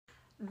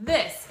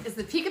This is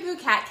the Peekaboo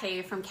Cat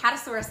Cave from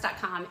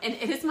Cattasaurus.com, and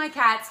it is my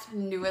cat's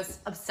newest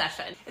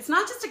obsession. It's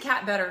not just a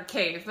cat bed or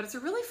cave, but it's a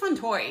really fun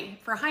toy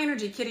for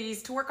high-energy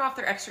kitties to work off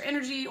their extra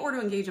energy or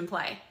to engage in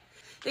play.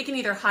 They can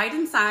either hide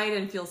inside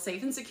and feel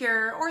safe and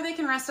secure, or they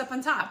can rest up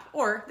on top,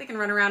 or they can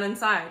run around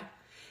inside.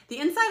 The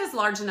inside is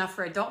large enough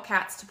for adult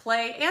cats to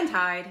play and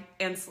hide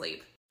and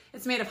sleep.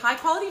 It's made of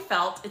high-quality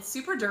felt, it's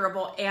super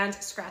durable, and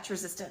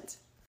scratch-resistant.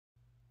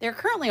 They're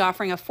currently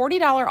offering a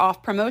 $40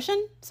 off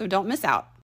promotion, so don't miss out.